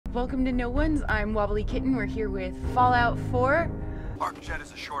Welcome to KnowOnes. I'm woblykitten. We're here with Fallout 4. Arcjet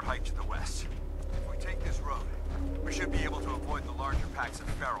is a short hike to the west. If we take this road, we should be able to avoid the larger packs of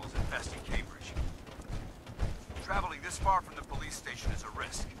ferals infesting Cambridge. Traveling this far from the police station is a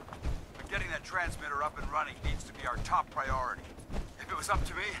risk, but getting that transmitter up and running needs to be our top priority. If it was up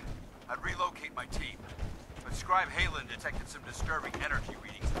to me, I'd relocate my team. But Scribe Halen detected some disturbing energy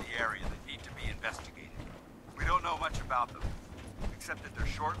readings in the area that need to be investigated. We don't know much about them, except that they're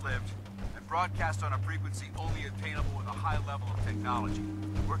short-lived and broadcast on a frequency only attainable with a high level of technology.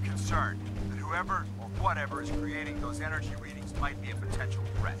 We're concerned that whoever or whatever is creating those energy readings might be a potential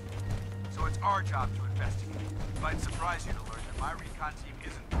threat. So it's our job to investigate. It might surprise you to learn that my recon team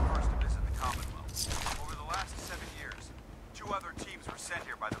isn't the first to visit the Commonwealth. Over the last 7 years, 2 other teams were sent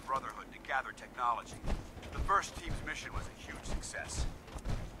here by the Brotherhood to gather technology. The first team's mission was a huge success.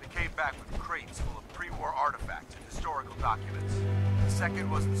 They came back with crates full of pre-war artifacts and historical documents. The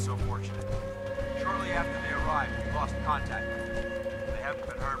second wasn't so fortunate. Shortly after they arrived, we lost contact with them. They haven't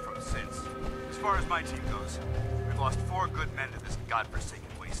been heard from since. As far as my team goes, we've lost 4 good men to this godforsaken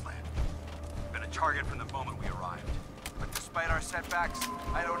wasteland. We've been a target from the moment we arrived. But despite our setbacks,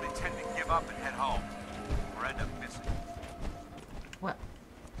 I don't intend to give up and head home, or end up missing. Well,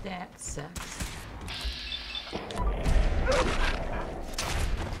 that sucks.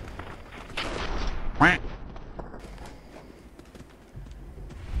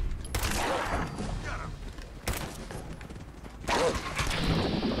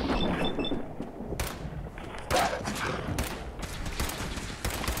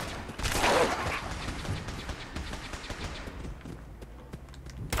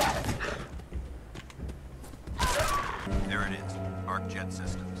 There it is, Arcjet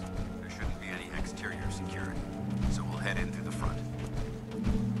systems. There shouldn't be any exterior security, so we'll head in through the front.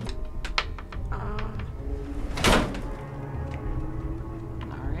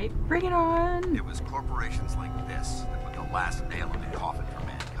 Alright, bring it on! It was corporations like this that put the last nail in the coffin for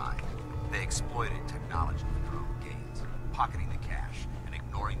mankind. They exploited technology for their own gains, pocketing the cash and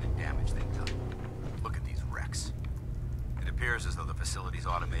ignoring the damage they've done. Look at these wrecks. It appears as though the facility's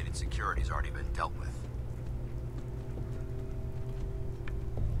automated security's already been dealt with.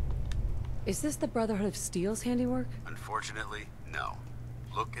 Is this the Brotherhood of Steel's handiwork? Unfortunately, no.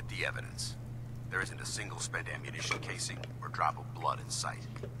 Look at the evidence. There isn't a single spent ammunition casing or drop of blood in sight.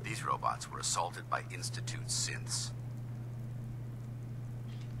 These robots were assaulted by Institute synths.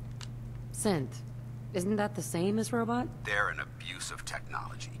 Synth. Isn't that the same as robot? They're an abuse of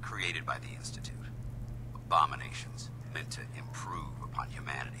technology created by the Institute. Abominations meant to improve upon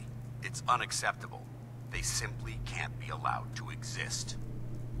humanity. It's unacceptable. They simply can't be allowed to exist.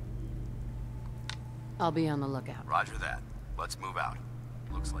 I'll be on the lookout. Roger that. Let's move out.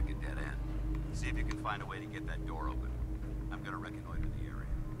 Looks like a dead end. See if you can find a way to get that door open. I'm gonna reconnoiter the area.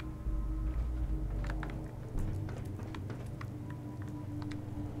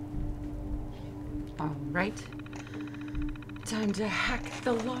 Alright. Time to hack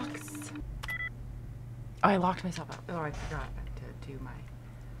the locks. Oh, I locked myself out. Oh, I forgot to do my...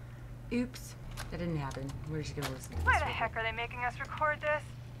 Oops. That didn't happen. We're just gonna listen to this. Why the heck are they making us record this?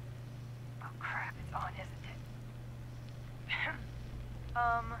 Oh crap, it's on, isn't it?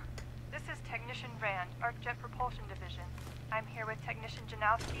 This is Technician Rand, Arcjet Propulsion Division. I'm here with Technician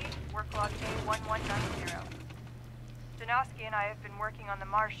Janowski, work log A1190. Janowski and I have been working on the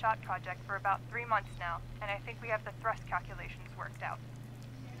Mars Shot project for about 3 months now, and I think we have the thrust calculations worked out.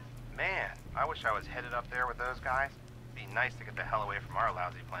 Man, I wish I was headed up there with those guys. Be nice to get the hell away from our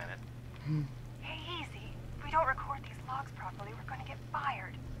lousy planet. Hey, easy. If we don't record these logs properly, we're going to get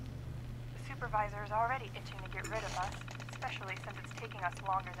fired. The supervisor is already itching to get rid of us, especially since it's taking us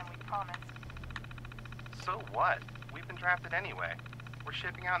longer than we promised. So what? We've been drafted anyway. We're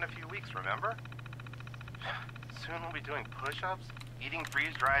shipping out in a few weeks, remember? Soon we'll be doing push-ups, eating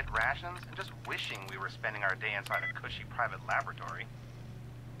freeze-dried rations, and just wishing we were spending our day inside a cushy private laboratory.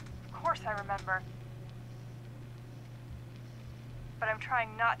 Of course I remember. But I'm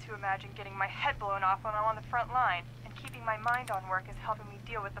trying not to imagine getting my head blown off when I'm on the front line, and keeping my mind on work is helping me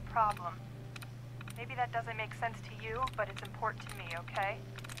deal with the problem. Maybe that doesn't make sense to you, but it's important to me, okay?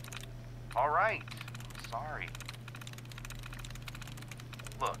 All right. Sorry.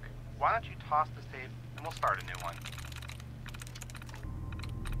 Look, why don't you toss this tape, and we'll start a new one.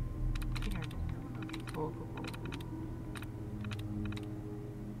 Okay, cool.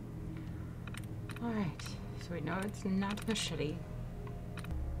 Alright, so we know it's not machete.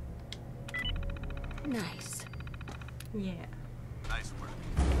 Nice. Yeah. Nice work.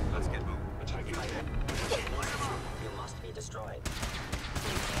 Let's get moving. You must be destroyed.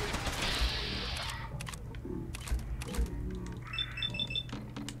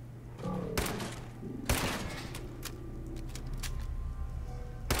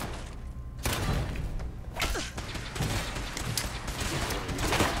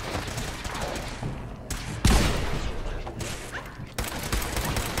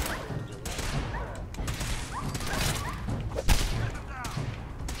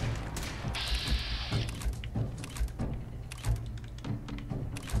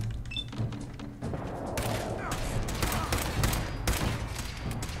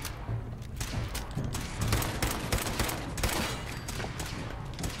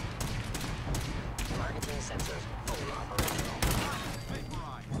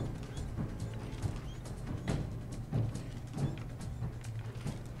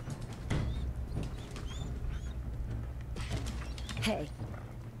 Hey.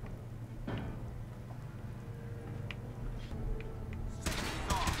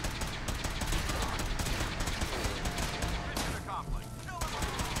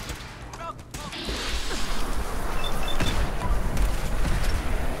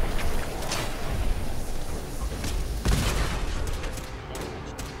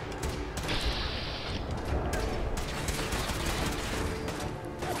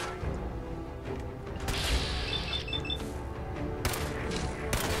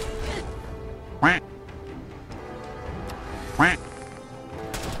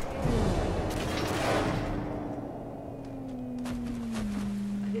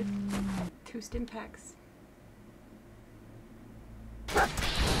 Two stim packs.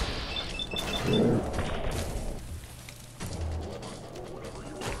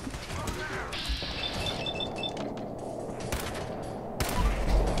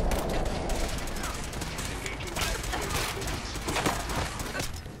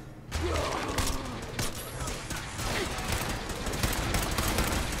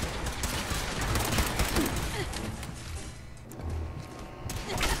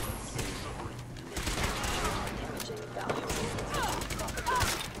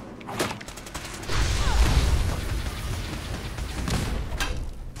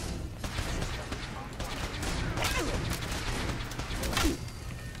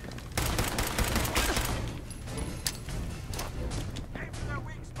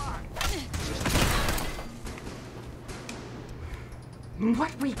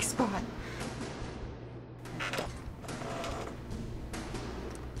 What weak spot?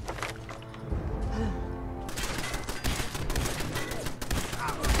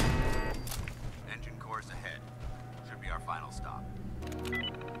 Engine core's ahead. Should be our final stop.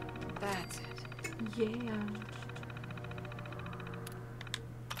 That's it. Yeah.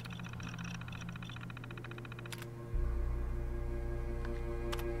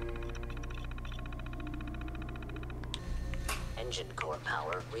 Engine core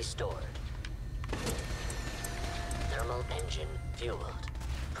power restored. Thermal engine fueled.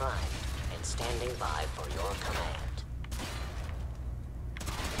 Prime and standing by for your command.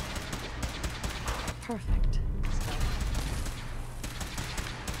 Perfect.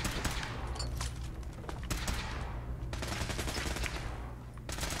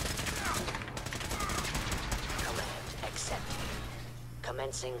 Command accepted.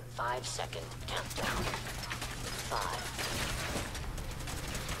 Commencing 5-second countdown. 5.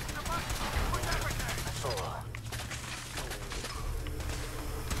 4.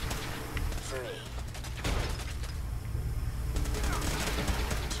 3.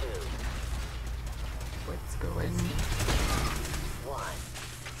 2. What's going? 1.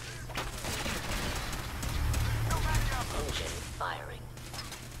 Engine firing.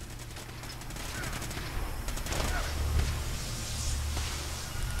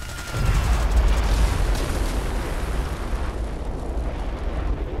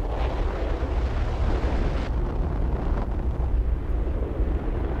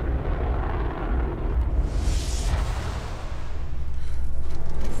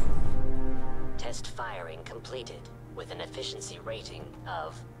 Test firing completed with an efficiency rating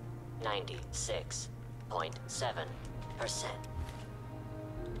of 96.7%.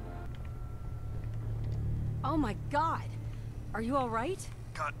 Oh my god! Are you alright?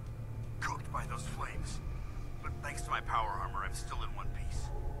 Got cooked by those flames. But thanks to my power armor, I'm still in one piece.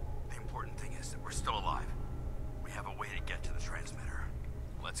 The important thing is that we're still alive. We have a way to get to the transmitter.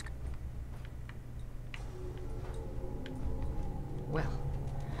 Let's go. Well,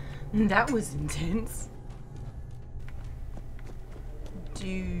 that was intense.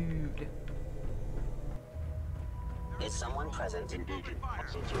 Dude. Is someone present? Engaging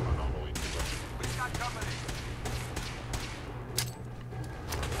sensor anomaly detected. We got company.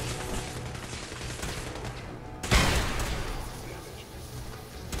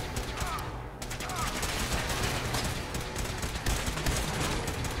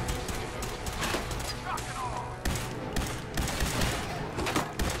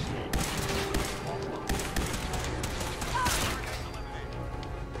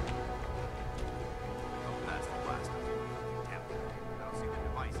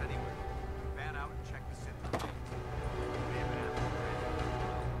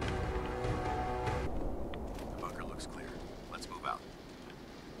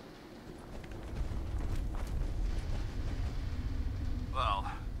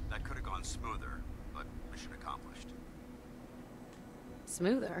 Smoother, but mission accomplished.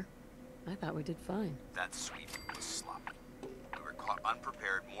 Smoother? I thought we did fine. That sweep was sloppy. We were caught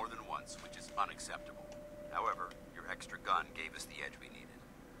unprepared more than once, which is unacceptable. However, your extra gun gave us the edge we needed.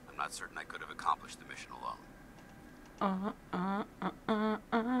 I'm not certain I could have accomplished the mission alone.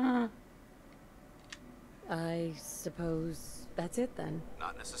 I suppose that's it then.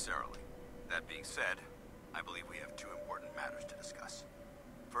 Not necessarily. That being said, I believe we have two important matters to discuss.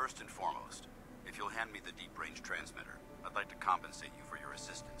 First and foremost, if you'll hand me the deep-range transmitter, I'd like to compensate you for your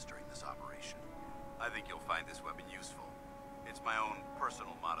assistance during this operation. I think you'll find this weapon useful. It's my own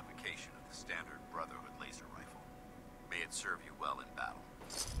personal modification of the standard Brotherhood laser rifle. May it serve you well in battle.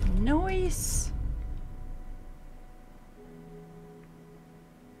 Nice.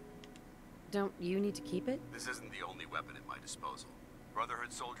 Don't you need to keep it? This isn't the only weapon at my disposal.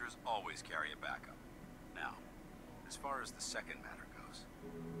 Brotherhood soldiers always carry a backup. Now, as far as the second matter goes,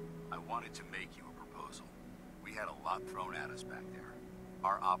 I wanted to make you a proposal. We had a lot thrown at us back there.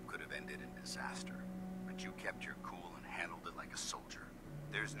 Our op could have ended in disaster, but you kept your cool and handled it like a soldier.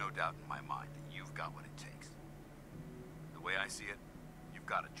 There's no doubt in my mind that you've got what it takes. The way I see it, you've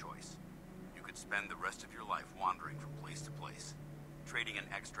got a choice. You could spend the rest of your life wandering from place to place, trading an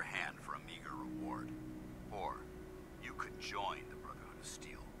extra hand for a meager reward. Or you could join the Brotherhood of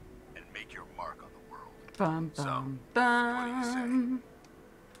Steel and make your mark on the world. Bum, So, bum, what do you say? bum.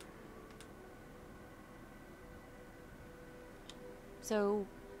 So,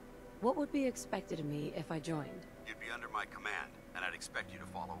 what would be expected of me if I joined? You'd be under my command, and I'd expect you to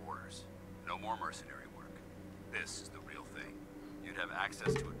follow orders. No more mercenary work. This is the real thing. You'd have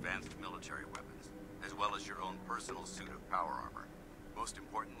access to advanced military weapons, as well as your own personal suit of power armor. Most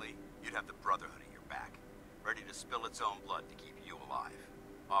importantly, you'd have the Brotherhood at your back, ready to spill its own blood to keep you alive.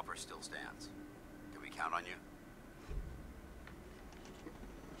 Offer still stands. Can we count on you?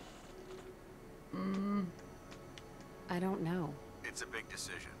 I don't know. It's a big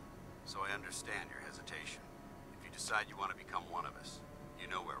decision, so I understand your hesitation. If you decide you want to become one of us, you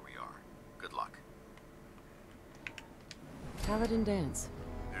know where we are. Good luck. Paladin dance.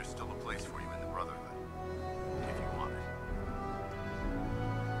 There's still a place for you in the Brotherhood, if you want it.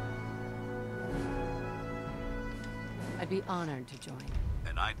 I'd be honored to join.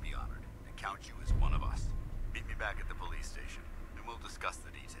 And I'd be honored to count you as one of us. Meet me back at the police station, and we'll discuss the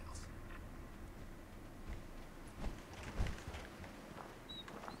details.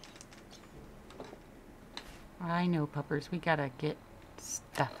 I know, puppers. We gotta get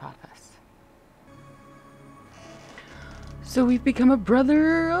stuff off us. So we've become a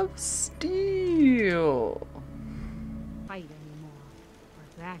brother of steel. Fight anymore.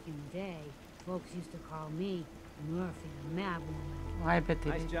 But back in the day, folks used to call me Murphy the Mad Woman. Well, I bet they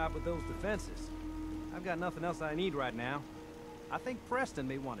Nice did. job with those defenses. I've got nothing else I need right now. I think Preston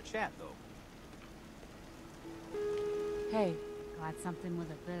may want to chat, though. Hey, Got something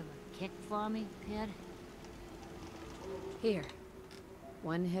with a bit of a kick for me, kid? here.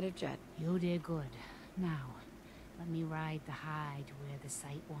 One-headed jet. You did good. Now, let me ride the high to where the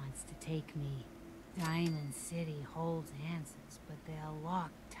site wants to take me. Diamond City holds answers, but they're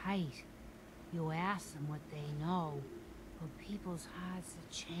locked tight. You ask them what they know, but people's hearts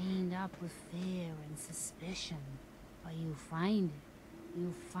are chained up with fear and suspicion. But you find it.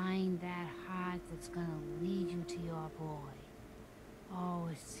 You find that heart that's gonna lead you to your boy. Oh,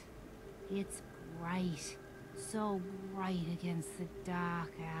 it's bright. So bright against the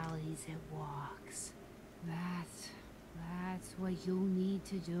dark alleys it walks. That's what you need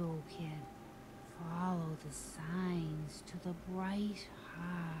to do, kid. Follow the signs to the bright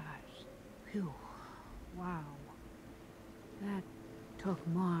heart. Phew. Wow. That took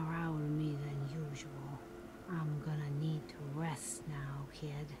more out of me than usual. I'm gonna need to rest now,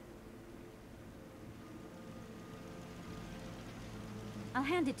 kid. I'll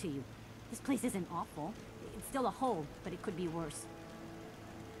hand it to you. This place isn't awful. It's still a hole, but it could be worse.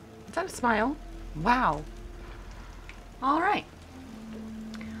 Is that a smile? Wow. All right.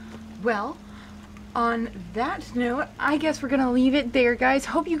 Well, on that note, I guess we're going to leave it there, guys.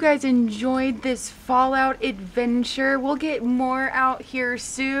 Hope you guys enjoyed this Fallout adventure. We'll get more out here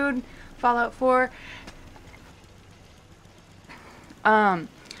soon. Fallout 4.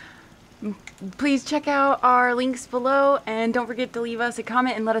 Please check out our links below, and don't forget to leave us a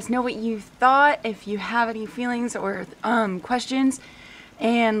comment and let us know what you thought, if you have any feelings or questions,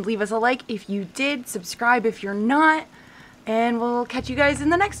 and leave us a like if you did, subscribe if you're not, and we'll catch you guys in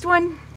the next one.